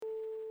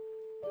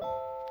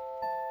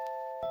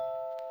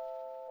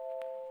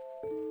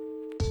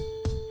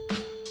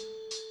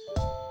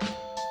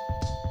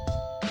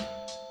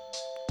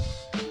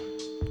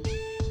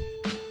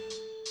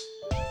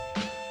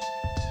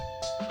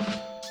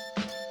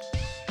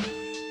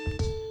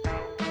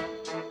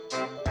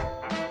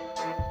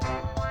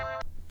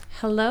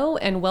Hello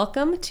and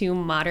welcome to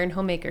Modern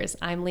Homemakers.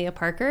 I'm Leah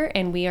Parker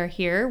and we are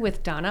here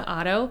with Donna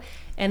Otto.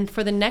 And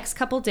for the next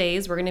couple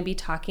days, we're going to be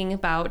talking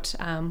about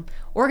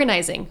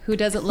organizing. Who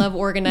doesn't love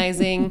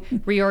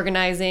organizing,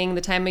 reorganizing,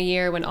 the time of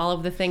year when all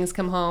of the things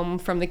come home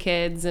from the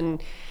kids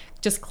and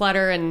just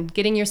clutter and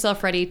getting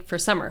yourself ready for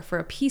summer, for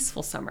a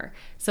peaceful summer.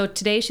 So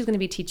today she's going to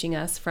be teaching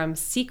us from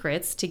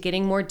secrets to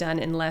getting more done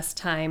in less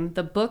time.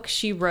 The book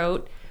she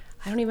wrote,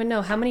 I don't even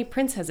know. How many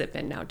prints has it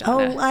been now,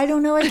 Donna? Oh, I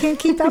don't know. I can't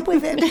keep up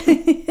with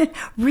it.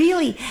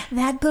 Really,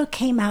 that book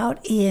came out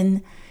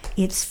in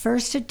its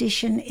first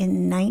edition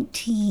in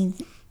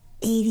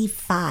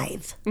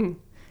 1985.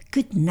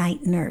 Good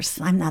night,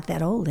 nurse. I'm not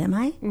that old, am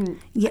I?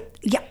 Yeah.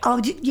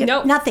 Oh, yeah.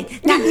 Nope. Nothing.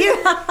 Not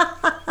you.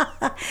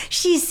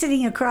 She's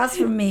sitting across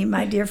from me,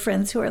 my dear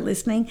friends who are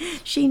listening.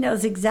 She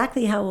knows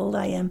exactly how old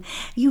I am.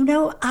 You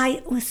know,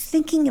 I was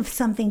thinking of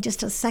something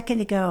just a second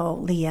ago,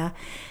 Leah.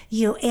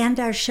 You end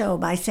our show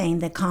by saying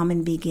the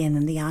common begin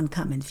and the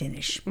uncommon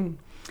finish.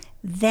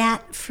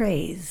 That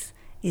phrase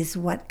is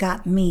what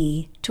got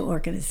me to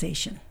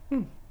organization.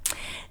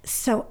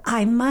 So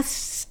I must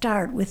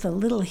start with a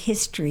little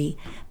history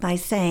by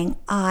saying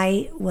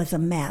I was a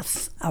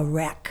mess, a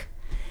wreck.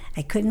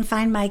 I couldn't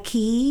find my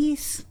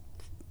keys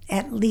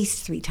at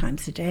least 3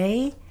 times a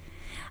day.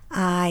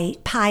 I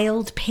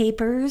piled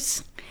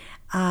papers.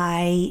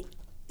 I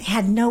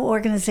had no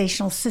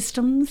organizational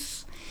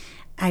systems.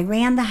 I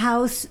ran the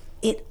house.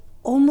 It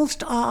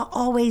almost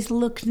always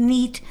looked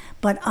neat,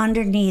 but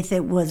underneath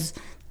it was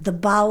the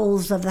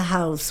bowels of the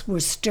house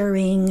were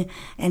stirring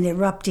and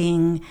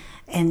erupting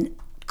and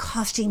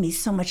costing me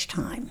so much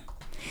time.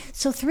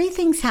 So 3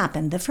 things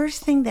happened. The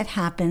first thing that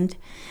happened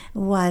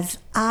was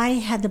I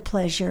had the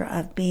pleasure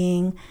of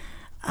being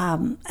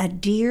a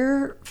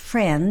dear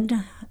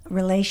friend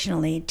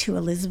relationally to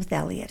Elizabeth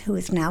Elliot, who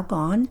is now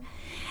gone.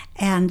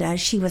 And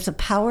she was a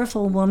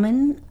powerful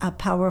woman, a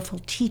powerful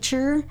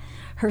teacher.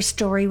 Her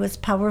story was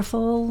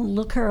powerful.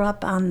 Look her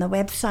up on the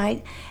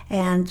website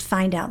and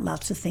find out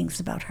lots of things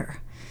about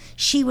her.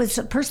 She was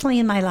personally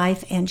in my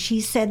life, and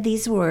she said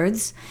these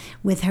words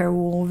with her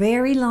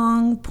very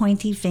long,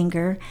 pointy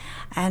finger,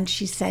 and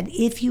she said,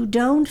 if you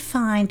don't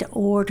find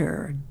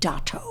order,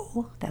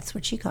 Dotto, that's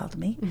what she called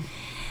me,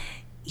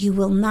 you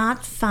will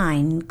not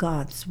find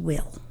God's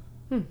will.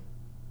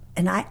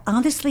 And I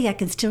honestly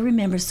can still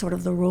remember sort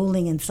of the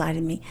rolling inside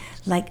of me.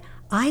 Like,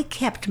 I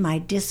kept my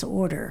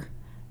disorder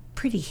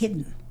pretty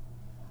hidden.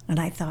 And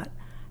I thought,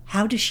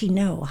 how does she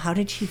know? How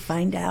did she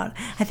find out?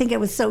 I think I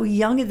was so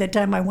young at the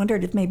time, I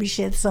wondered if maybe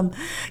she had some,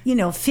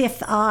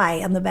 fifth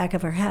eye on the back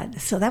of her head.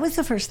 So that was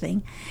the first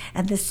thing.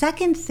 And the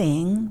second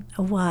thing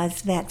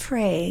was that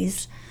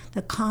phrase,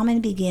 the common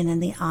begin and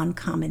the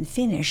uncommon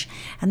finish.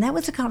 And that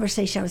was a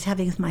conversation I was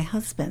having with my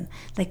husband,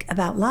 like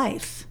about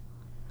life.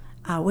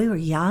 We were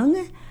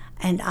young,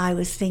 and I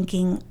was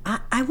thinking,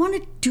 I want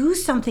to do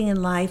something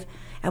in life.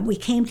 And we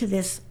came to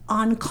this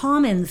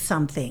uncommon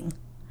something.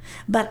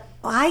 But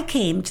I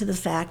came to the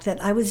fact that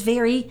I was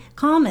very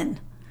common.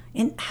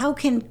 And how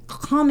can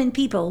common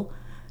people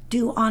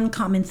do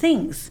uncommon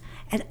things?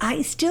 And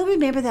I still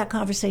remember that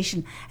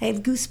conversation. I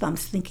have goosebumps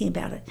thinking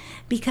about it.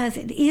 Because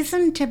it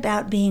isn't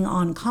about being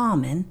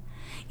uncommon.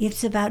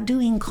 It's about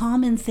doing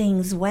common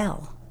things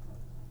well.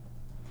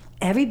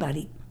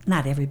 Everybody,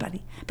 not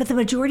everybody, but the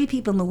majority of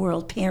people in the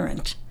world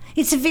parent.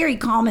 It's a very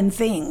common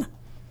thing.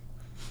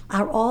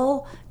 Are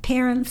all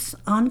parents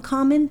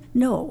uncommon?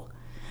 No.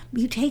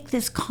 You take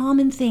this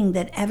common thing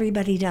that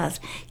everybody does,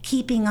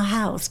 keeping a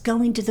house,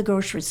 going to the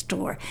grocery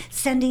store,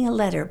 sending a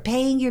letter,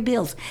 paying your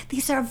bills.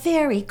 These are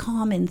very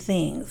common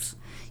things.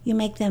 You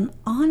make them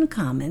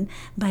uncommon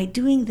by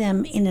doing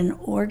them in an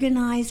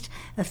organized,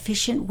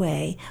 efficient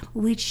way,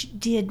 which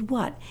did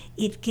what?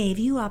 It gave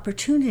you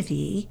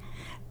opportunity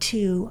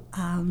to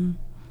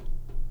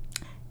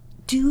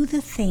do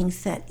the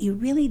things that you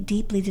really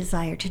deeply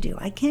desire to do.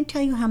 I can't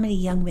tell you how many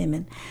young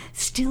women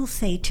still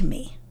say to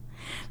me,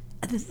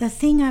 the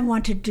thing I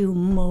want to do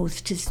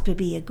most is to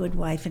be a good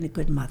wife and a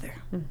good mother.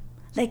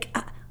 Like,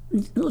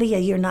 Leah,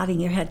 you're nodding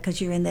your head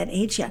because you're in that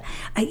age yet.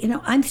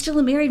 I'm still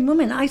a married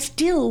woman. I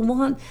still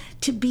want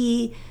to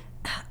be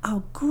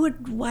a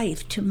good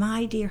wife to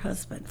my dear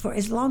husband for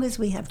as long as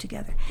we have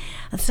together.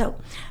 And so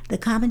the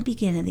common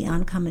begin and the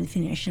uncommon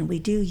finish, and we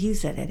do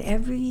use it at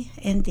every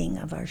ending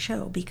of our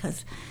show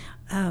because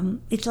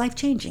it's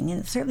life-changing,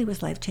 and it certainly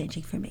was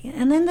life-changing for me.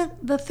 And then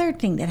the third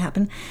thing that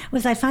happened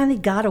was I finally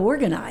got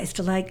organized.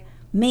 Like,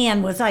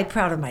 man, was I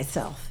proud of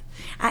myself.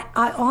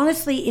 I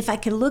honestly, if I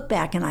could look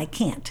back, and I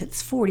can't,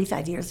 it's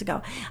 45 years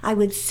ago, I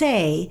would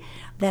say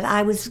that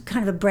I was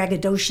kind of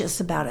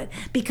braggadocious about it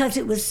because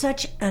it was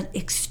such an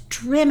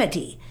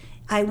extremity.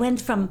 I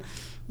went from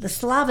the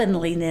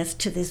slovenliness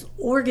to this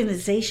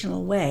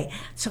organizational way.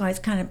 So I was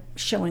kind of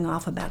showing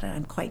off about it,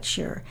 I'm quite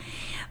sure.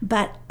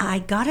 But I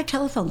got a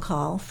telephone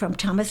call from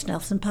Thomas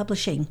Nelson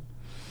Publishing.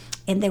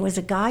 And there was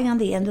a guy on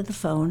the end of the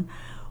phone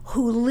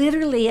who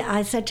literally,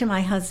 I said to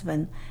my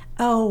husband,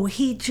 oh,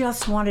 he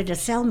just wanted to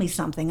sell me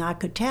something, I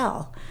could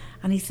tell.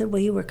 And he said,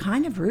 well, you were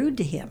kind of rude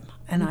to him.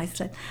 And I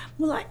said,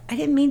 well, I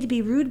didn't mean to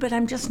be rude, but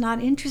I'm just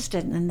not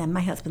interested. And then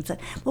my husband said,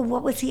 well,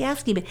 what was he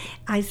asking me?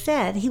 I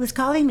said, he was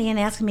calling me and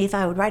asking me if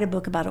I would write a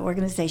book about an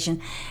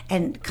organization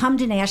and come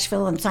to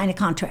Nashville and sign a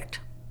contract.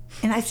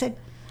 And I said,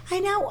 I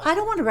know, I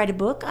don't want to write a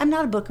book. I'm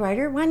not a book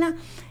writer. Why not?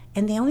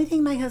 And the only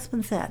thing my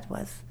husband said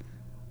was,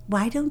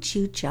 why don't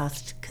you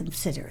just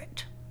consider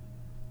it?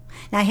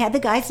 Now, I had the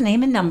guy's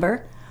name and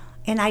number,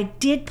 and I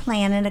did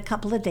plan in a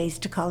couple of days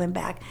to call him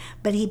back,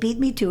 but he beat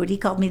me to it. He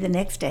called me the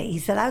next day. He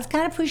said, I was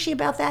kind of pushy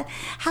about that.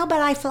 How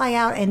about I fly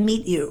out and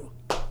meet you?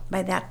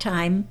 By that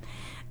time,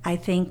 I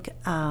think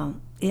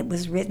it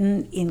was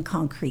written in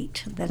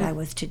concrete that I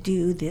was to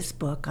do this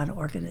book on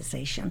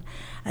organization.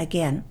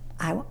 Again,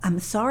 I'm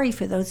sorry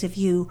for those of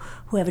you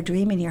who have a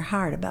dream in your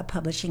heart about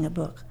publishing a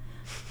book.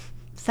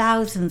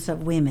 Thousands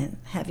of women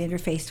have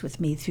interfaced with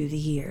me through the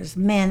years,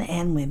 men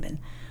and women,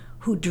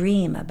 who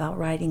dream about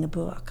writing a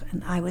book,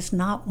 and I was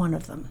not one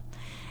of them.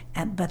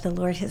 But the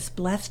Lord has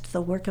blessed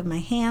the work of my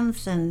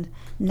hands, and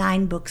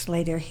 9 books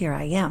later, here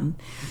I am.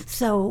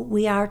 So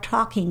we are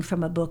talking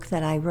from a book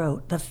that I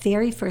wrote, the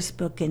very first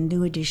book in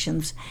new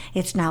editions.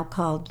 It's now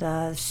called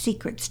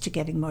Secrets to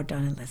Getting More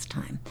Done in Less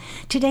Time.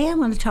 Today I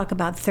want to talk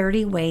about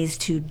 30 ways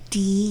to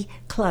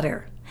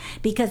declutter.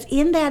 Because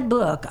in that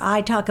book,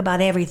 I talk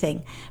about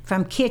everything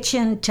from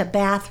kitchen to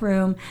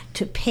bathroom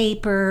to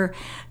paper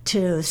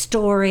to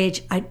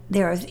storage.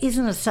 There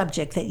isn't a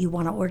subject that you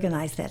want to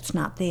organize that's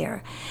not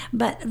there.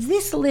 But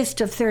this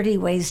list of 30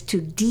 ways to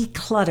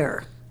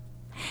declutter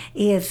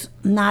is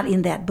not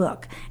in that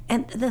book.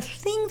 And the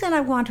thing that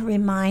I want to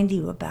remind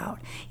you about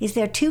is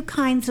there are 2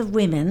 kinds of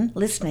women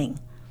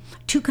listening,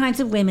 2 kinds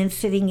of women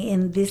sitting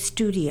in this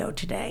studio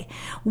today.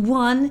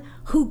 One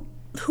who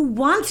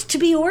wants to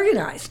be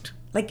organized.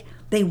 Like,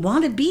 they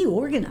want to be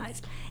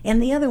organized.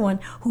 And the other one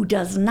who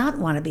does not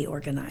want to be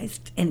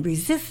organized and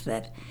resists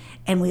it.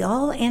 And we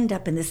all end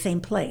up in the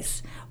same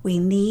place. We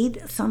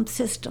need some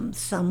systems,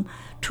 some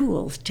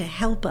tools to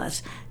help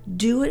us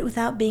do it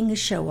without being a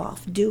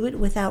show-off. Do it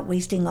without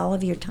wasting all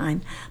of your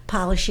time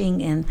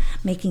polishing and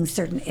making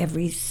certain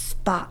every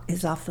spot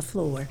is off the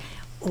floor.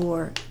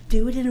 Or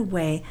do it in a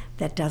way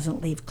that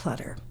doesn't leave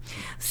clutter.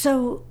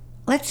 So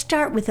let's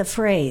start with a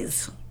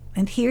phrase.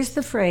 And here's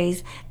the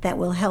phrase that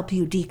will help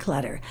you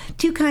declutter.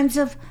 2 kinds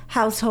of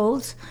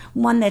households,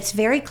 one that's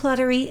very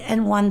cluttery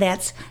and one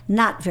that's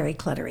not very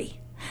cluttery.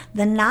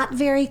 The not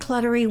very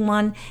cluttery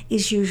one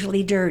is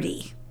usually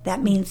dirty.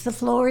 That means the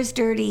floor is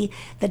dirty,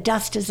 the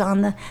dust is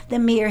on the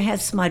mirror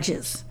has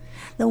smudges.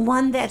 The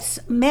one that's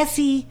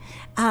messy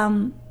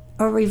or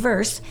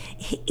reverse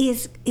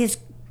is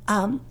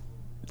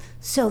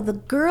so the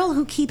girl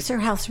who keeps her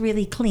house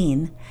really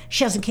clean,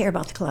 she doesn't care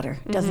about the clutter,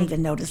 doesn't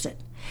even notice it.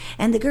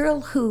 And the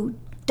girl who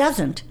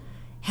doesn't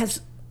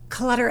has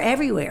clutter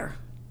everywhere.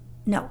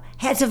 No,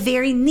 has a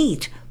very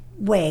neat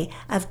way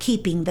of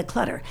keeping the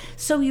clutter.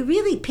 So you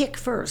really pick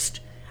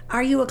first.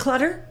 Are you a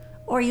clutter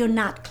or are you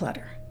not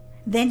clutter?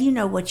 Then you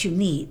know what you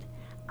need.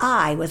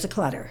 I was a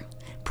clutter.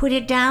 Put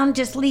it down,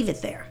 just leave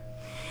it there.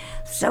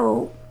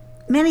 So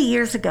many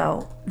years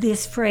ago,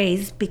 this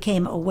phrase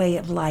became a way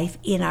of life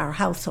in our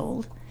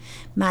household.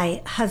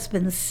 My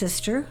husband's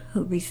sister,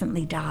 who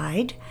recently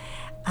died,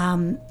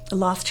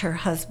 lost her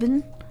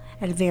husband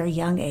at a very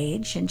young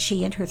age, and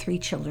she and her 3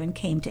 children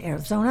came to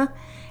Arizona,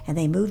 and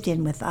they moved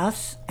in with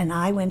us, and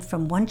I went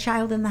from 1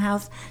 child in the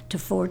house to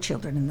 4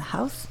 children in the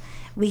house.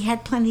 We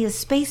had plenty of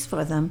space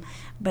for them,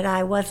 but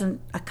I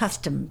wasn't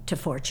accustomed to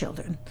 4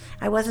 children.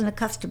 I wasn't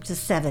accustomed to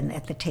 7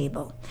 at the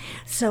table.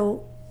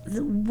 So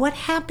what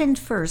happened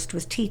first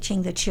was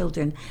teaching the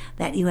children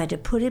that you had to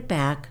put it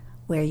back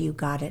where you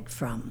got it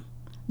from.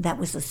 That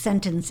was a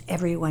sentence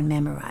everyone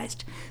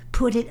memorized.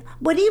 What do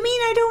you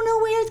mean I don't know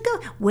where it's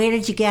going? Where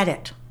did you get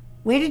it?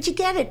 Where did you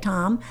get it,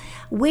 Tom?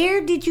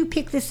 Where did you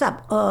pick this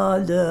up?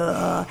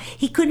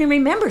 He couldn't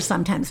remember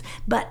sometimes.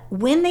 But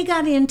when they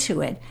got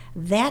into it,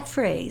 that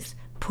phrase,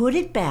 put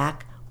it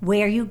back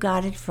where you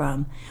got it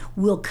from,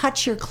 will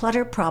cut your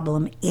clutter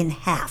problem in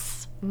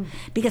half.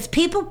 Because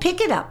people pick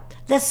it up,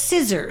 the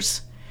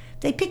scissors.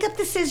 They pick up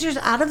the scissors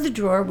out of the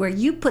drawer where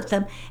you put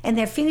them, and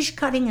they're finished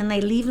cutting, and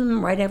they leave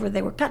them right wherever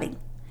they were cutting.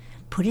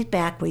 Put it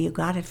back where you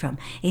got it from.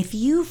 If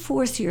you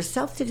force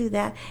yourself to do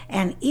that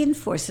and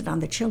enforce it on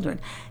the children,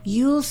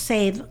 you'll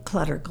save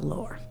clutter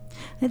galore.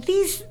 Now,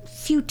 these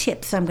few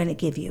tips I'm going to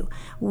give you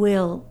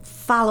will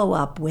follow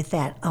up with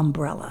that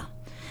umbrella.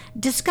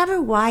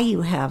 Discover why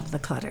you have the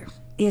clutter.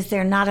 Is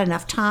there not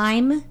enough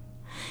time?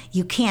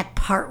 You can't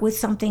part with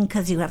something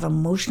because you have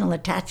emotional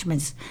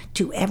attachments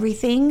to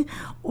everything,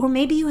 or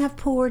maybe you have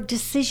poor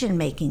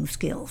decision-making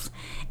skills.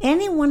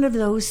 Any one of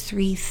those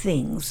 3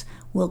 things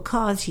will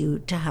cause you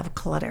to have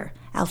clutter.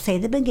 I'll say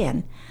them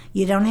again.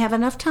 You don't have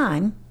enough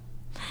time.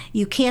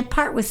 You can't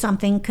part with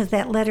something because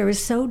that letter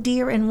is so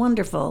dear and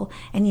wonderful,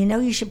 and you know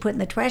you should put it in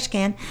the trash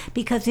can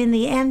because in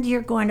the end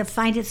you're going to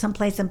find it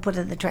someplace and put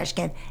it in the trash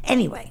can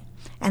anyway.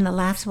 And the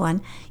last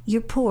one,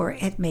 you're poor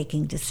at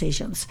making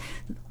decisions.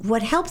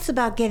 What helps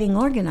about getting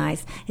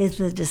organized is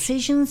the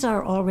decisions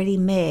are already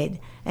made,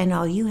 and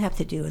all you have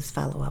to do is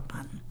follow up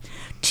on them.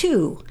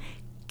 2,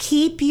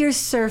 keep your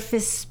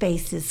surface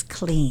spaces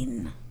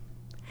clean.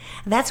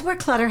 That's where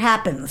clutter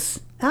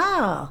happens.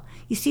 Oh,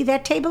 you see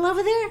that table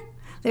over there?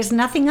 There's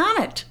nothing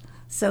on it.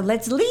 So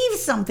let's leave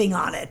something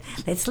on it.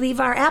 Let's leave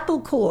our apple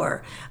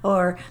core,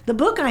 or the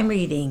book I'm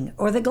reading,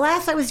 or the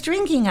glass I was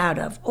drinking out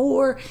of,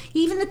 or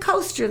even the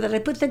coaster that I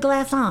put the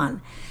glass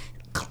on.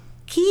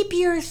 Keep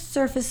your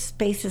surface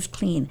spaces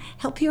clean.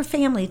 Help your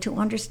family to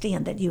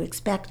understand that you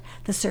expect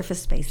the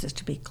surface spaces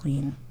to be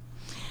clean.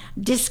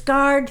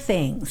 Discard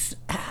things.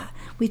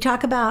 We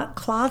talk about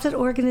closet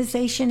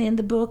organization in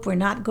the book. We're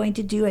not going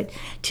to do it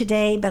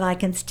today, but I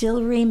can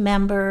still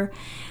remember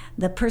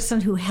the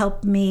person who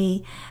helped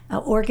me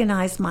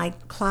organize my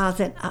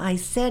closet. I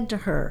said to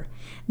her,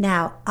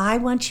 now, I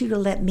want you to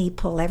let me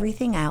pull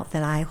everything out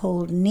that I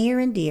hold near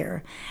and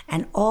dear,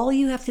 and all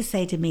you have to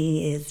say to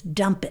me is,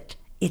 dump it.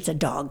 It's a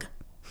dog.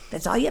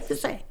 That's all you have to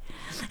say.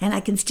 And I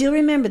can still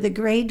remember the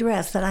gray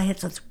dress that I had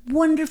such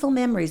wonderful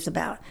memories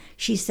about.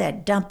 She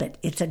said, dump it.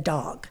 It's a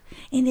dog.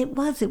 And it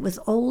was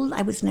old.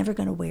 I was never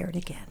going to wear it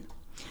again.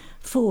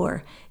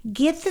 4,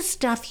 get the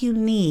stuff you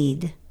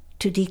need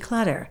to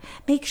declutter.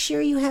 Make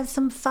sure you have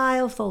some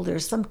file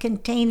folders, some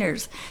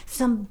containers,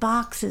 some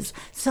boxes,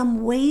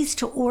 some ways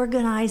to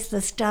organize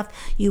the stuff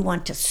you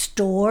want to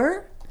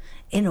store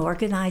and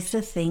organize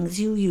the things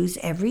you use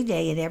every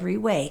day in every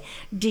way.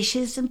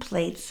 Dishes and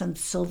plates and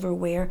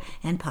silverware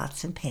and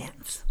pots and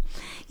pans.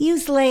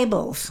 Use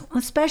labels,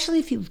 especially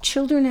if you have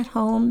children at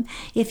home.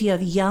 If you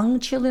have young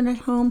children at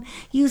home,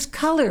 use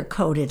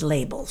color-coded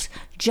labels.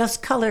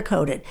 Just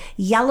color-coded.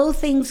 Yellow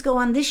things go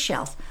on this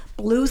shelf.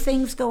 Blue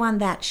things go on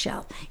that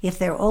shelf. If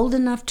they're old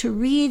enough to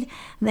read,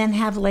 then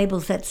have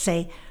labels that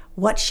say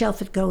what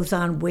shelf it goes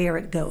on, where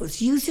it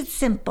goes. Use it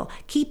simple.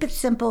 Keep it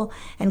simple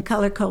and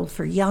color code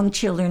for young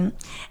children.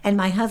 And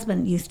my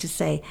husband used to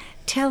say,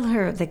 tell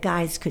her the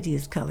guys could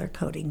use color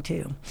coding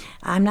too.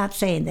 I'm not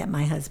saying that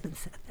my husband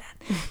said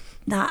that.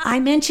 Now, I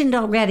mentioned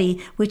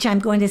already, which I'm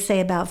going to say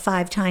about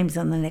 5 times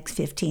in the next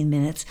 15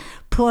 minutes,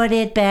 put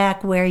it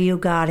back where you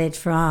got it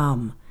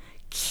from.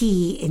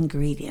 Key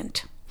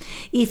ingredient.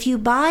 If you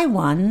buy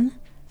one,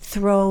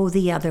 throw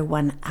the other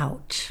one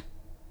out.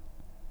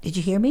 Did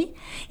you hear me?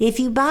 If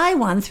you buy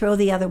one, throw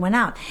the other one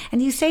out.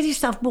 And you say to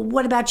yourself, well,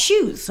 what about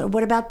shoes? Or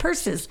what about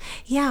purses?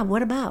 Yeah,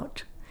 what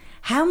about?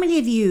 How many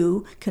of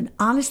you can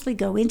honestly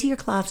go into your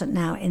closet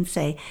now and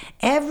say,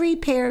 every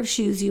pair of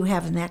shoes you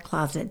have in that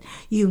closet,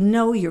 you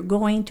know you're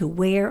going to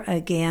wear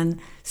again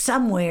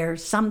somewhere,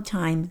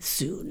 sometime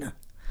soon?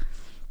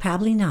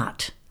 Probably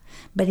not.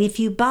 But if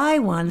you buy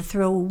one,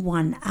 throw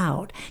one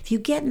out. If you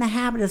get in the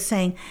habit of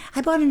saying,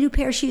 I bought a new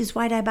pair of shoes,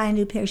 why did I buy a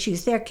new pair of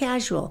shoes? They're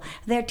casual,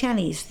 they're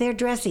tennies, they're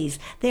dressies,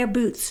 they're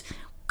boots.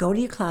 Go to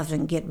your closet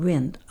and get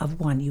rid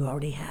of one you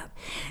already have.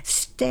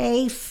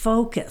 Stay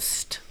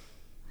focused.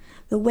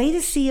 The way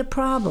to see a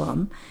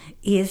problem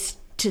is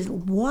to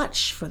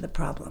watch for the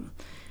problem.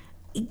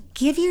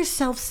 Give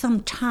yourself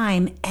some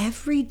time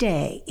every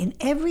day, in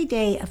every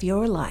day of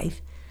your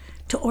life,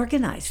 to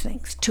organize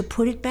things, to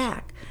put it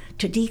back,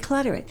 to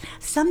declutter it.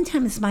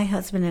 Sometimes my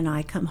husband and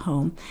I come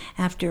home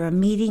after a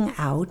meeting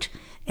out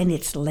and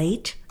it's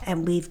late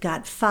and we've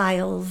got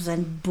files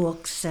and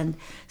books and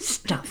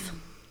stuff,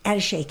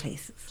 attaché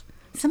cases.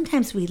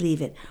 Sometimes we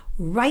leave it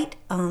right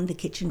on the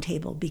kitchen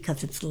table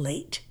because it's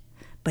late.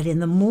 But in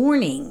the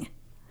morning,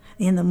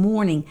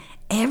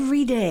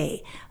 every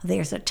day,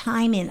 there's a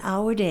time in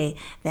our day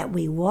that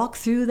we walk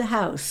through the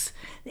house.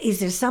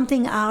 Is there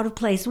something out of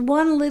place?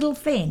 One little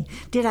thing.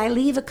 Did I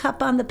leave a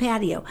cup on the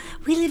patio?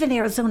 We live in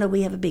Arizona.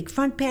 We have a big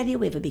front patio.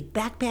 We have a big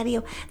back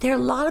patio. There are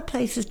a lot of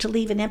places to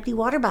leave an empty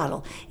water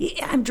bottle.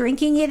 I'm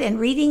drinking it and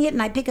reading it,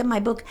 and I pick up my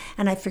book,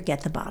 and I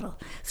forget the bottle.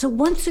 So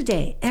once a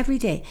day, every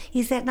day,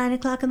 is that 9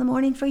 o'clock in the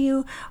morning for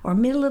you? Or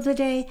middle of the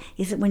day?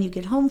 Is it when you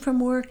get home from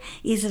work?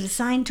 Is it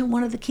assigned to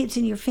one of the kids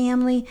in your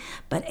family?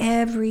 But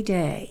every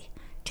day,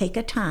 take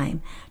a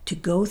time to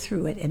go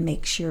through it and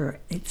make sure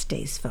it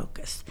stays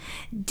focused.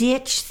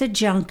 Ditch the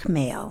junk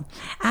mail.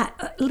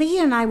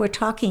 Leah and I were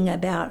talking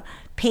about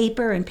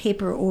paper and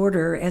paper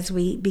order as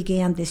we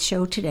began this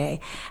show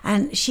today,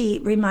 and she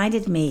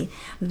reminded me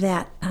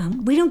that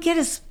we don't get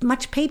as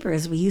much paper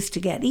as we used to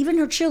get. Even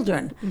her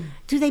children,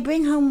 do they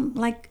bring home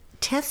like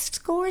test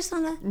scores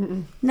on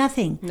it?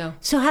 Nothing. No.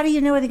 So how do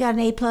you know whether they got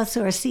an A+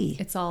 or a C?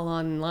 It's all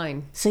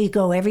online. So you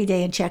go every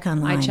day and check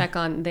online. I check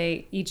on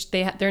they're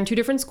in 2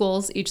 different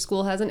schools. Each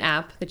school has an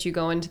app that you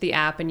go into the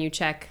app and you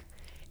check,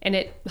 and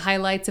it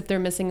highlights if they're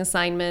missing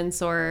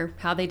assignments or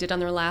how they did on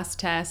their last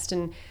test.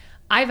 And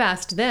I've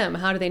asked them,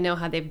 how do they know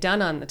how they've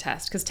done on the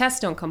test? Because tests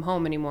don't come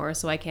home anymore,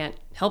 so I can't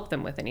help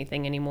them with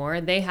anything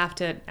anymore. They have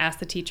to ask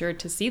the teacher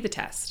to see the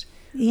test.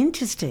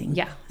 Interesting.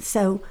 Yeah.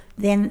 So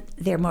then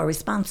they're more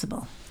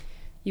responsible.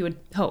 You would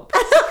hope.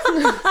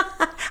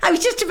 I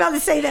was just about to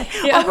say that.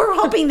 Yeah. Oh, we're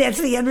hoping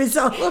that's the end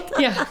result.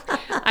 Yeah.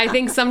 I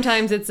think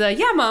sometimes it's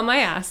yeah, Mom, I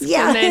asked.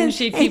 Yeah. And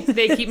then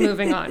they keep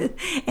moving on.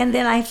 And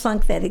then I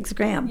flunked that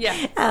exam.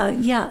 Yeah.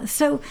 Yeah.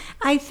 So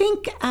I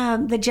think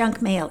the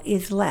junk mail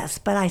is less,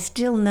 but I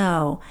still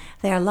know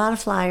There are a lot of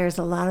flyers,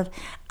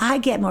 I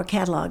get more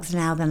catalogs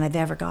now than I've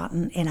ever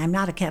gotten, and I'm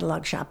not a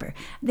catalog shopper.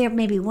 There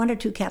may be 1 or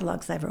 2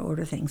 catalogs I ever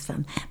order things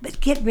from,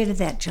 but get rid of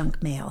that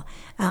junk mail.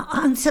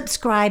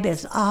 Unsubscribe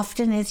as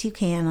often as you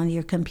can on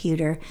your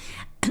computer.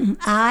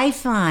 I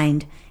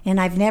find, and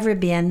I've never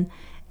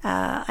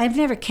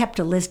kept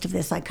a list of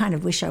this, I kind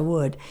of wish I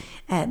would,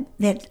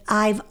 that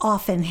I've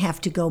often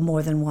have to go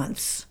more than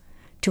once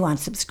to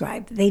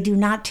unsubscribe. They do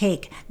not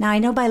take, now I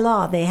know by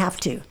law they have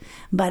to,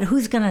 but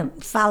who's going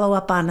to follow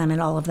up on them and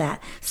all of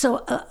that? So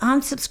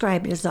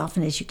unsubscribe as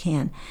often as you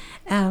can.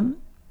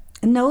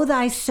 Know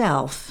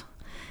thyself.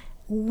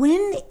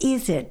 When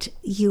is it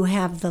you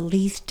have the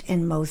least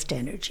and most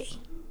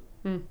energy?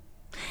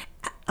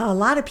 A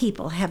lot of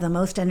people have the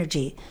most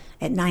energy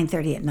at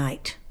 9:30 at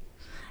night.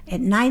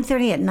 At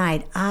 9:30 at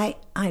night, I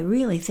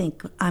really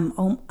think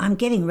I'm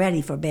getting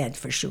ready for bed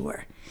for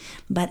sure.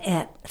 But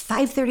at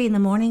 5:30 in the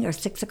morning or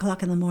 6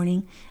 o'clock in the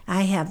morning,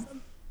 I have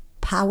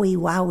powy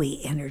wowie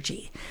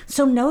energy.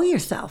 So know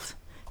yourself.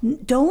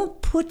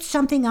 Don't put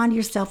something on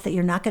yourself that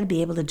you're not going to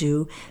be able to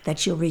do,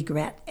 that you'll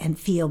regret and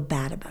feel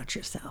bad about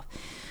yourself.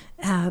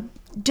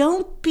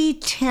 Don't be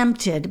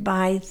tempted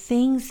by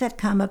things that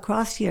come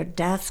across your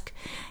desk.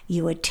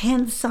 You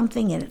attend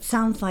something and it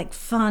sounds like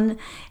fun,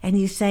 and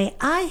you say,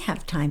 I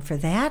have time for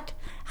that.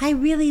 I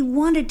really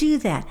want to do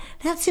that.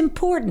 That's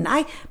important.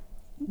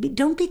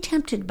 Don't be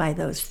tempted by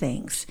those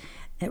things.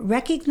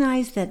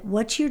 Recognize that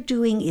what you're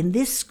doing in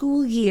this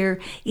school year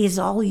is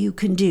all you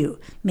can do.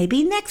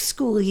 Maybe next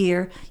school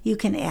year you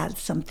can add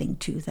something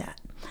to that.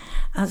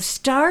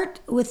 Start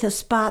with the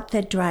spot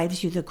that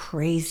drives you the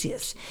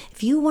craziest.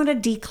 If you want to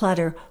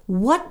declutter,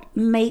 what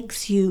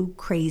makes you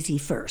crazy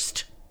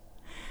first?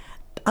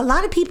 A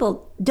lot of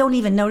people don't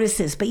even notice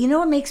this, but you know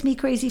what makes me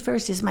crazy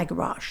first is my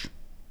garage.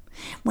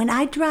 When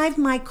I drive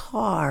my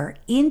car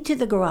into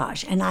the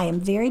garage, and I am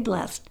very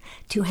blessed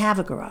to have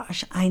a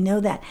garage. I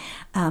know that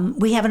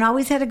we haven't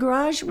always had a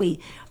garage. We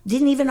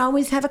didn't even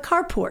always have a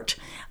carport,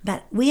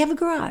 but we have a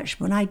garage.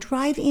 When I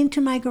drive into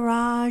my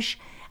garage,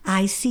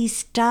 I see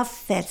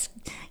stuff that's,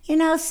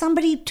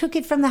 somebody took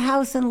it from the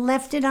house and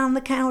left it on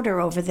the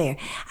counter over there.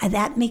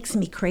 That makes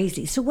me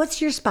crazy. So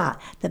what's your spot?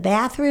 The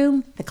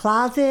bathroom, the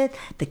closet,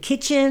 the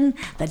kitchen,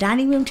 the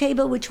dining room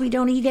table, which we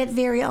don't eat at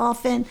very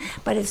often,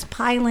 but it's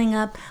piling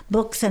up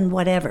books and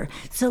whatever.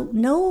 So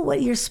know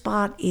what your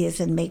spot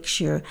is and make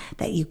sure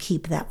that you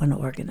keep that one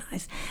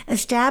organized.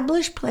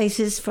 Establish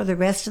places for the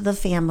rest of the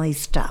family's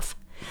stuff.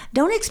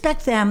 Don't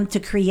expect them to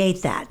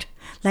create that.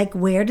 Like,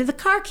 where do the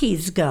car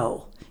keys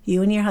go?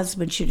 You and your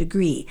husband should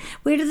agree.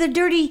 Where do the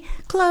dirty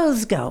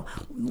clothes go?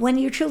 When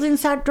your children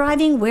start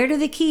driving, where do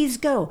the keys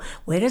go?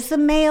 Where does the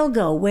mail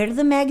go? Where do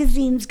the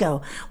magazines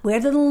go? Where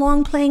do the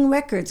long-playing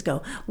records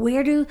go?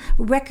 Where do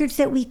records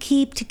that we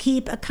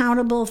keep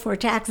accountable for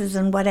taxes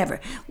and whatever?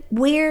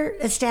 Where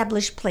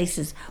establish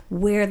places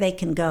where they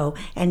can go,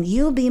 and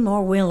you'll be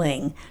more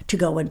willing to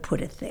go and put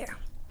it there.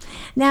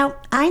 Now,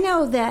 I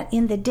know that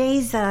in the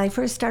days that I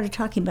first started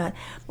talking about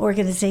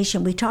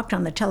organization, we talked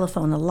on the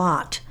telephone a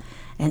lot.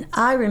 And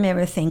I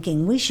remember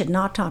thinking we should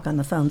not talk on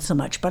the phone so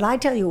much. But I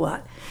tell you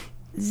what,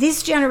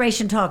 this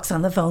generation talks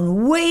on the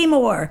phone way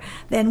more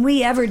than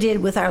we ever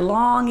did with our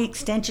long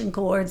extension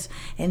cords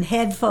and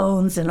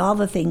headphones and all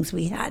the things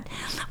we had.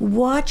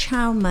 Watch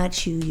how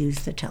much you use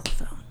the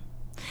telephone.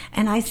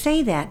 And I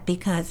say that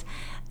because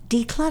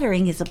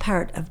decluttering is a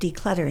part of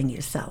decluttering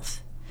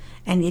yourself.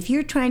 And if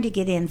you're trying to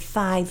get in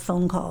 5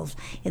 phone calls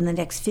in the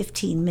next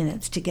 15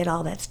 minutes to get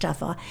all that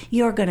stuff off,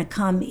 you're going to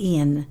come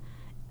in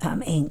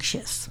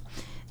anxious.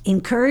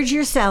 Encourage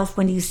yourself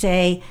when you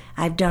say,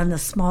 I've done the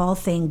small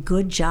thing,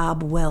 good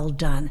job, well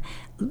done.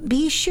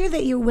 Be sure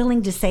that you're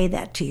willing to say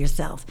that to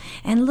yourself.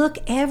 And look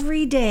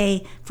every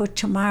day for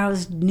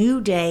tomorrow's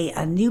new day,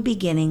 a new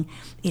beginning.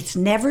 It's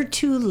never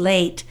too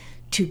late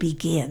to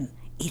begin.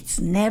 It's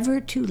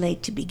never too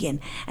late to begin.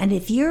 And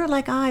if you're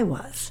like I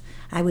was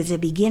a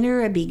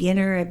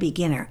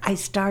beginner. I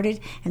started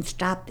and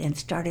stopped and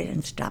started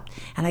and stopped,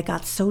 and I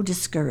got so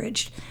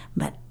discouraged.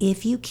 But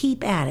if you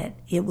keep at it,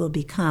 it will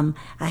become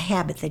a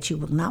habit that you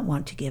will not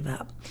want to give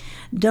up.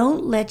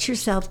 Don't let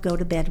yourself go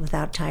to bed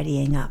without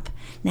tidying up.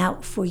 Now,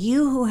 for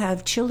you who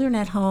have children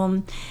at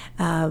home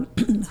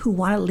who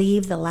want to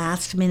leave the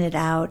last minute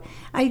out,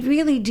 I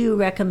really do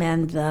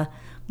recommend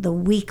the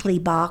weekly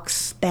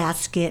box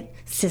basket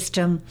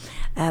system.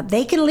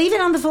 They can leave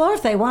it on the floor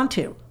if they want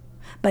to.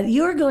 But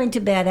you're going to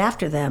bed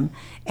after them,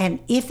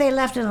 and if they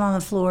left it on the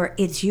floor,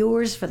 it's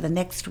yours for the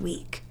next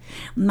week.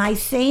 My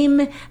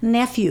same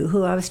nephew,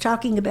 who I was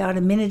talking about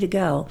a minute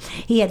ago,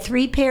 he had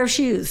 3 pair of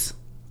shoes.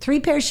 3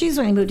 pair of shoes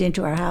when he moved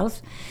into our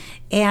house.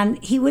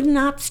 And he would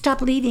not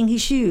stop leaving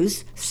his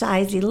shoes,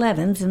 size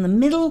 11s, in the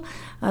middle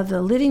of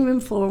the living room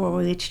floor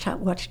where we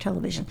watch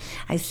television.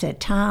 I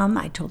said, Tom,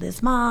 I told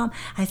his mom,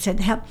 I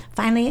said, help.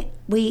 Finally,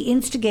 we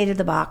instigated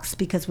the box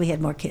because we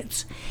had more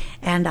kids.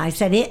 And I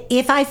said,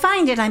 if I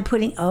find it, I'm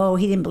putting, oh,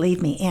 he didn't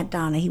believe me. Aunt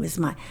Donna,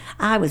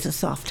 I was a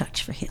soft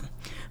touch for him.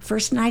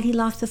 First night he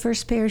lost the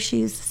first pair of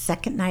shoes.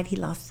 Second night he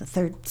lost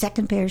the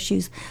second pair of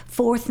shoes.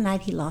 Fourth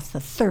night he lost the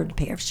third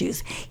pair of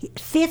shoes.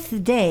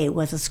 Fifth day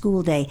was a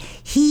school day.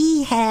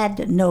 He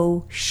had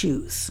no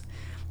shoes.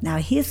 Now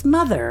his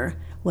mother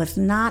was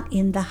not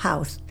in the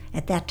house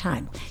at that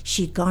time.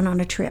 She'd gone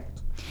on a trip.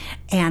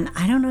 And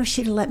I don't know if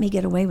she'd have let me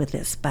get away with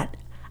this, but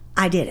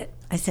I did it.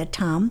 I said,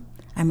 Tom,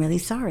 I'm really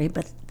sorry,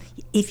 but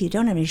if you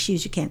don't have any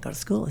shoes, you can't go to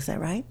school. Is that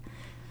right?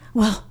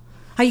 Well,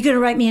 are you going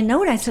to write me a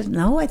note? I said,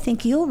 no, I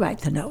think you'll write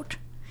the note.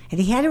 And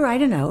he had to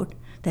write a note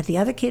that the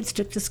other kids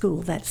took to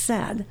school that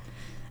said,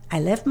 I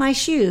left my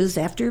shoes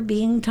after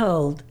being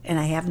told, and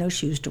I have no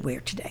shoes to wear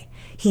today.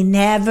 He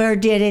never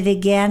did it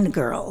again,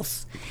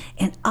 girls.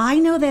 And I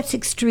know that's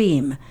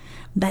extreme,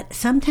 but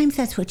sometimes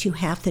that's what you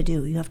have to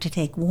do. You have to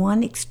take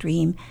one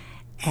extreme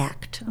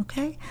act,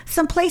 okay?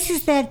 Some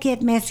places that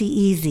get messy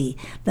easy.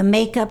 The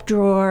makeup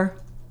drawer,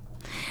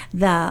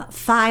 the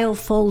file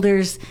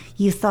folders,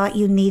 you thought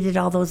you needed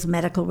all those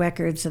medical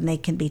records and they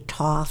can be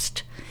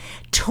tossed.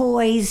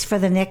 Toys for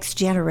the next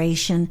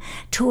generation,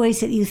 toys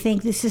that you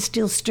think this is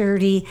still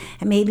sturdy,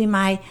 and maybe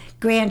my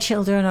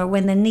grandchildren or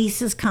when the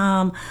nieces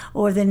come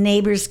or the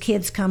neighbors'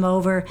 kids come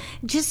over.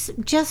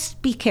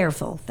 Just be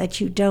careful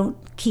that you don't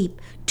keep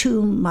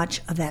too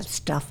much of that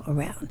stuff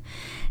around.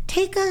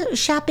 Take a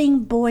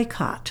shopping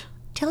boycott.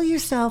 Tell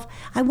yourself,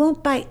 I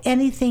won't buy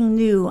anything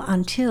new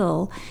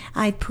until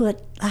I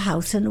put a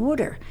house in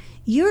order.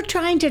 You're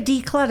trying to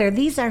declutter.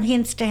 These are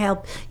hints to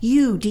help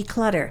you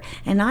declutter.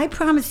 And I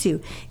promise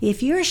you,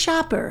 if you're a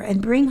shopper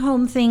and bring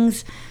home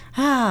things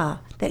that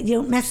you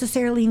don't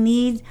necessarily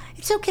need,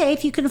 it's okay.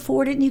 If you can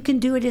afford it and you can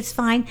do it, it's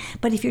fine.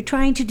 But if you're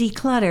trying to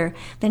declutter,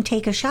 then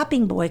take a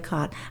shopping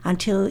boycott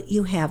until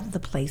you have the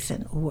place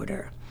in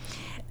order.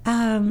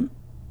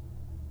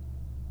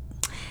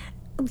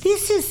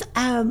 This is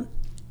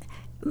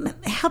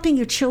helping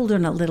your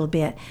children a little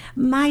bit.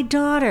 My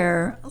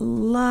daughter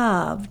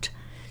loved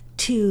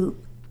to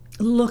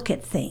look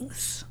at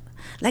things.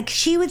 Like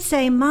she would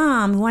say,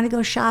 Mom, you want to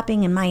go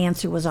shopping? And my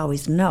answer was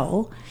always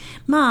no.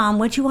 Mom,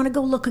 what do you want to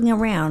go looking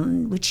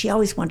around? Which she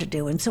always wanted to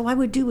do. And so I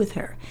would do with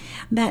her.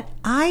 But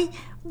I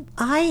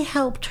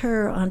helped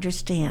her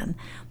understand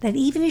that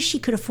even if she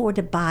could afford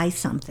to buy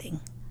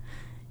something,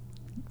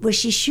 was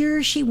she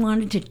sure she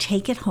wanted to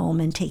take it home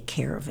and take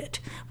care of it,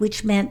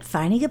 which meant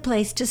finding a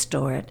place to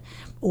store it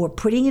or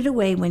putting it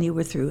away when you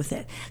were through with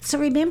it. So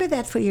remember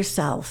that for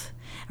yourself.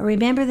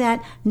 Remember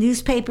that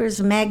newspapers,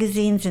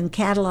 magazines, and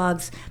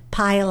catalogs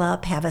pile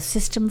up, have a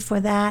system for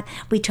that.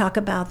 We talk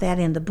about that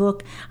in the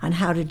book on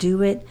how to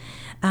do it.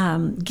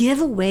 Give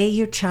away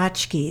your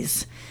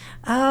tchotchkes.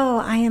 Oh,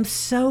 I am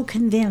so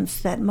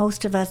convinced that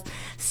most of us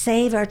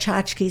save our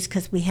tchotchkes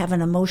because we have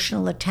an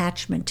emotional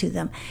attachment to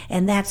them,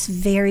 and that's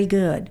very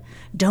good.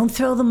 Don't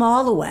throw them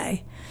all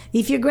away.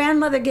 If your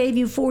grandmother gave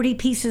you 40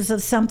 pieces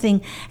of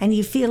something and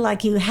you feel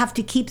like you have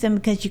to keep them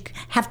because you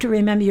have to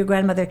remember your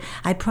grandmother,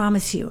 I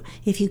promise you,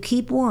 if you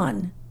keep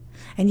one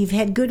and you've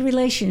had good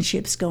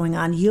relationships going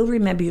on, you'll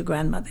remember your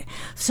grandmother.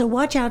 So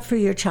watch out for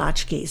your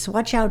tchotchkes.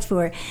 Watch out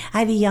for, I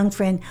have a young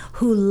friend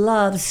who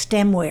loves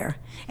stemware.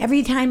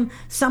 Every time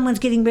someone's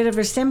getting rid of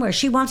her stemware,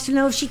 she wants to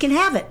know if she can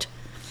have it.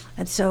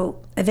 And so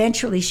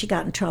eventually she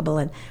got in trouble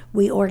and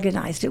we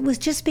organized. It was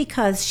just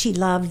because she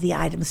loved the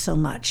item so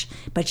much,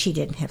 but she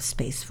didn't have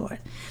space for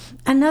it.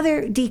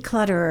 Another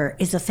declutterer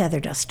is a feather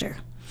duster.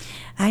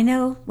 I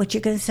know what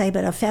you're going to say,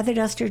 but a feather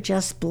duster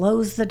just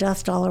blows the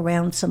dust all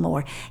around some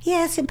more.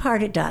 Yes, in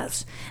part it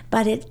does,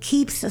 but it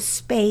keeps a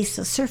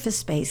surface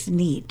space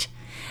neat.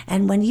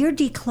 And when you're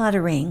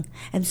decluttering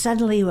and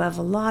suddenly you have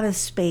a lot of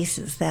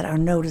spaces that are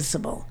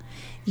noticeable,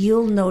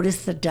 you'll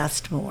notice the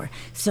dust more.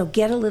 So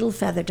get a little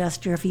feather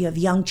duster. If you have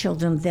young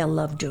children, they'll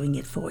love doing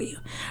it for you.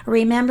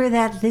 Remember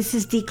that this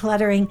is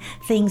decluttering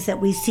things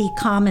that we see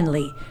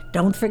commonly.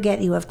 Don't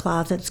forget you have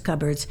closets,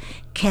 cupboards,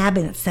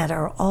 cabinets that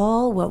are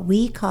all what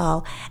we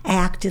call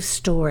active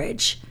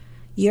storage.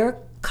 Your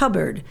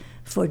cupboard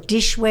for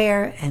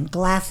dishware and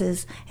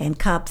glasses and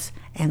cups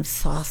and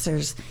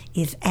saucers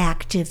is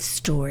active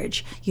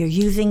storage. You're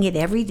using it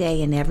every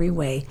day in every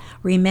way.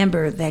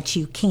 Remember that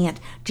you can't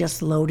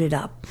just load it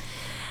up.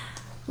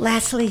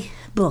 Lastly,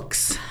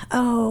 books.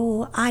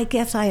 Oh, I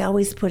guess I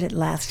always put it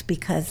last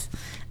because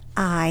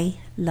I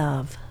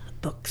love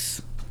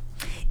books.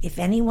 If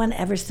anyone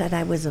ever said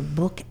I was a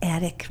book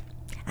addict,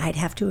 I'd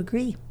have to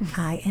agree.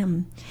 I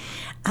am.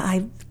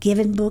 I've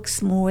given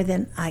books more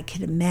than I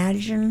could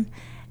imagine.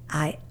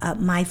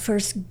 My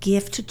first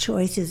gift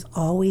choice is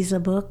always a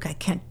book. I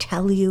can't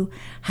tell you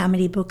how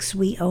many books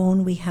we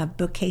own. We have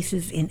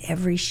bookcases in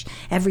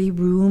every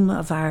room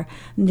of our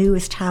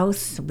newest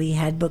house. We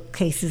had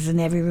bookcases in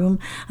every room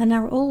in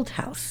our old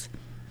house.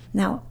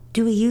 Now,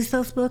 do we use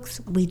those books?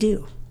 We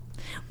do.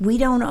 We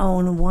don't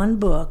own one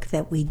book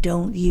that we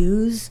don't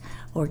use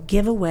or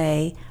give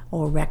away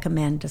or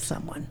recommend to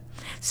someone.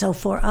 So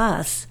for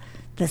us,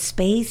 the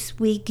space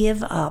we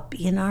give up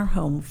in our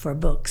home for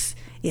books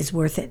is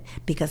worth it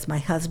because my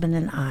husband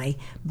and I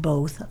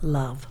both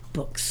love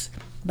books.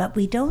 But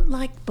we don't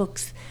like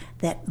books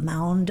that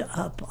mound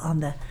up on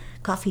the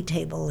coffee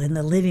table in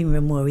the living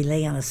room where we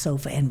lay on a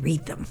sofa and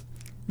read them.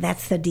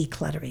 That's the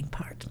decluttering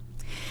part.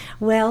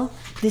 Well,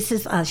 this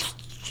is a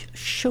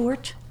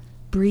short,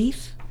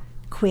 brief,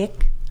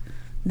 quick,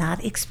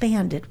 not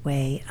expanded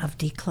way of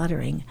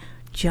decluttering.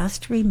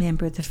 Just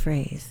remember the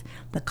phrase,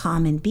 the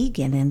common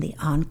begin and the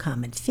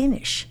uncommon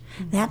finish.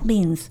 Mm-hmm. That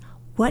means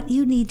what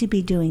you need to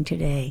be doing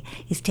today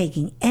is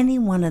taking any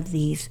one of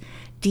these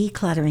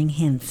decluttering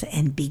hints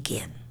and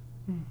begin.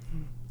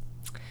 Mm-hmm.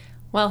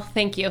 Well,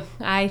 thank you.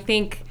 I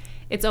think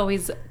it's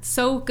always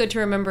so good to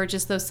remember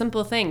just those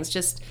simple things.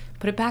 Just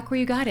put it back where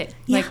you got it.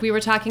 Yeah. Like we were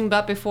talking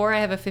about before,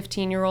 I have a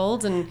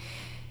 15-year-old and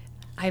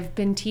I've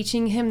been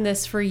teaching him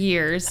this for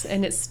years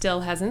and it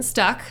still hasn't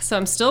stuck. So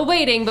I'm still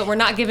waiting, but we're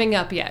not giving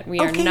up yet. We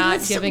are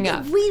not giving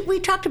up. We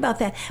talked about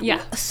that.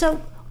 Yeah. So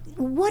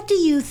what do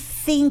you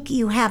think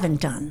you haven't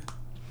done?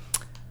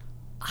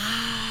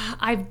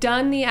 I've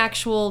done the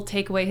actual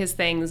take away his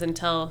things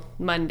until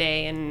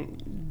Monday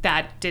and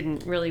that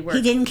didn't really work.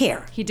 He didn't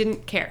care. He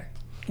didn't care.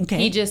 Okay.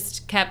 He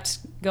just kept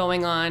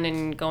going on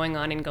and going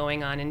on and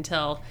going on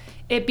until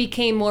it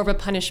became more of a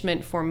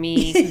punishment for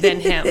me than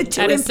him at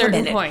a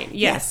certain point.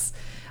 Yes.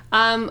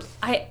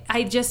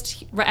 I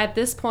just, at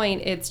this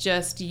point, it's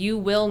just, you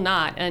will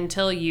not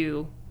until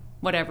you,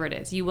 whatever it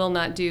is, you will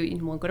not do,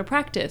 you won't go to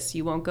practice.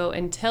 You won't go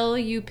until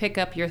you pick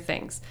up your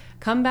things.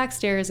 Come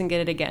backstairs and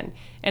get it again.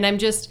 And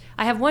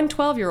I have one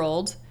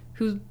 12-year-old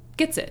who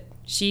gets it.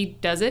 She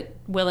does it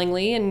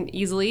willingly and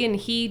easily, and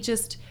he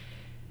just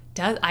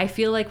does. I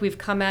feel like we've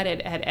come at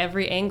it at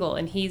every angle,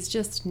 and he's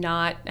just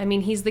not,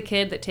 he's the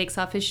kid that takes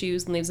off his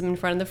shoes and leaves them in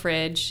front of the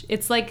fridge.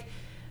 It's like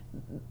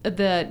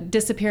the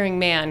disappearing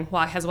man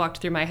has walked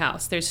through my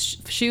house.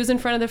 There's shoes in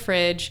front of the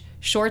fridge,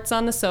 shorts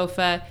on the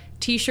sofa,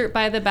 t-shirt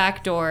by the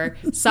back door,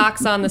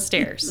 socks on the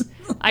stairs.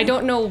 I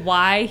don't know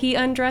why he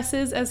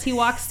undresses as he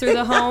walks through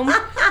the home,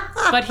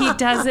 but he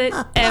does it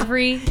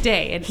every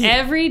day. And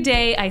every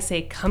day I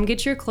say, come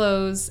get your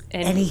clothes.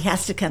 And he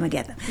has to come and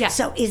get them. Yeah.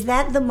 So is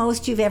that the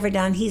most you've ever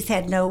done? He's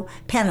had no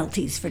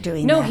penalties for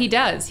doing that? No, he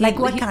does.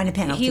 What kind of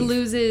penalties? He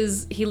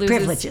loses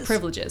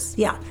privileges.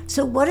 Yeah.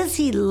 So what does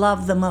he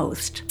love the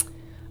most?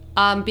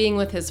 Being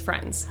with his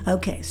friends.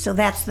 Okay, so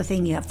that's the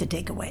thing you have to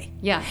take away.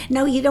 Yeah.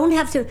 No, you don't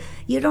have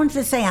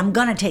to say, I'm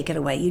going to take it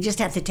away. You just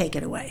have to take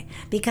it away.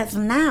 Because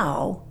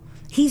now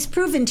he's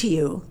proven to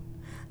you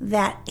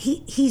that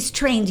he's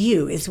trained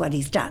you is what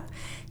he's done.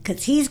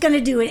 Because he's going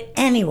to do it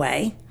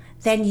anyway,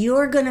 then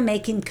you're going to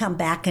make him come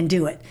back and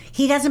do it.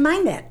 He doesn't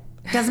mind that.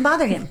 It doesn't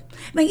bother him.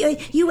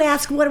 You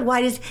ask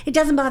why does it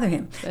doesn't bother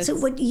him. So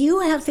what you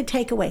have to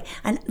take away,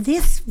 and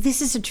this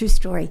is a true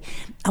story.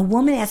 A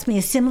woman asked me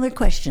a similar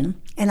question,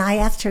 and I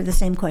asked her the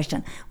same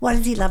question. What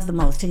does he love the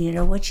most? And you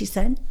know what she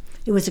said?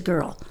 It was a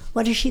girl.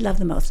 What does she love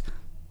the most?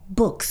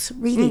 Books,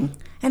 reading.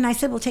 And I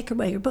said, well, take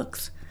away your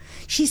books.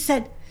 She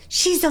said,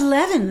 she's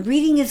 11.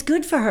 Reading is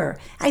good for her.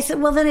 I said,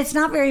 well, then it's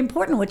not very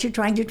important what you're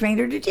trying to train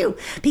her to do.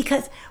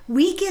 Because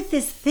we get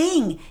this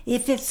thing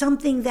if it's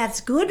something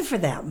that's good for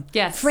them.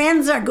 Yes.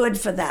 Friends are good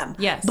for them.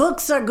 Yes.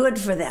 Books are good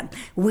for them.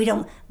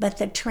 But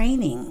the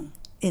training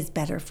is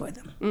better for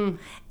them.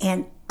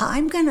 And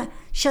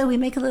shall we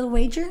make a little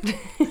wager?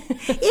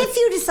 If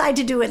you decide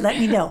to do it, let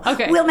me know.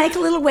 Okay. We'll make a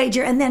little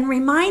wager and then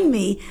remind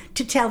me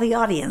to tell the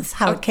audience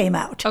how it came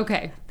out.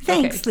 Okay.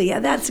 Thanks,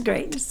 Leah. That's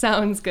great.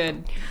 Sounds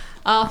good.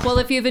 Well,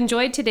 if you've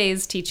enjoyed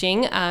today's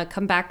teaching,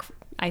 come back,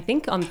 I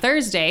think, on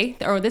Thursday,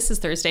 or this is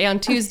Thursday. On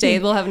Tuesday,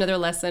 we'll have another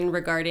lesson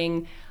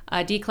regarding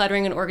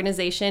decluttering and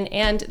organization,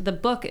 and the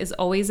book is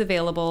always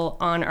available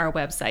on our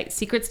website.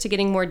 Secrets to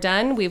Getting More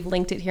Done. We've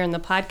linked it here in the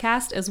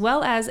podcast, as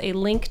well as a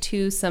link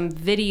to some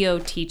video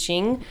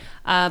teaching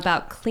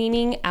about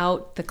cleaning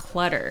out the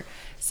clutter.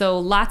 So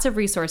lots of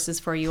resources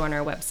for you on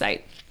our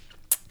website.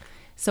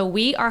 So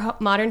we are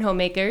modern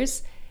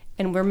homemakers,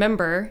 and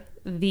remember,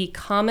 the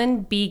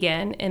common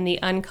begin and the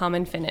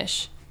uncommon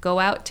finish. Go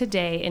out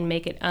today and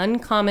make it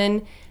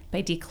uncommon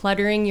by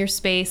decluttering your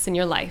space and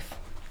your life.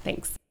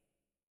 Thanks.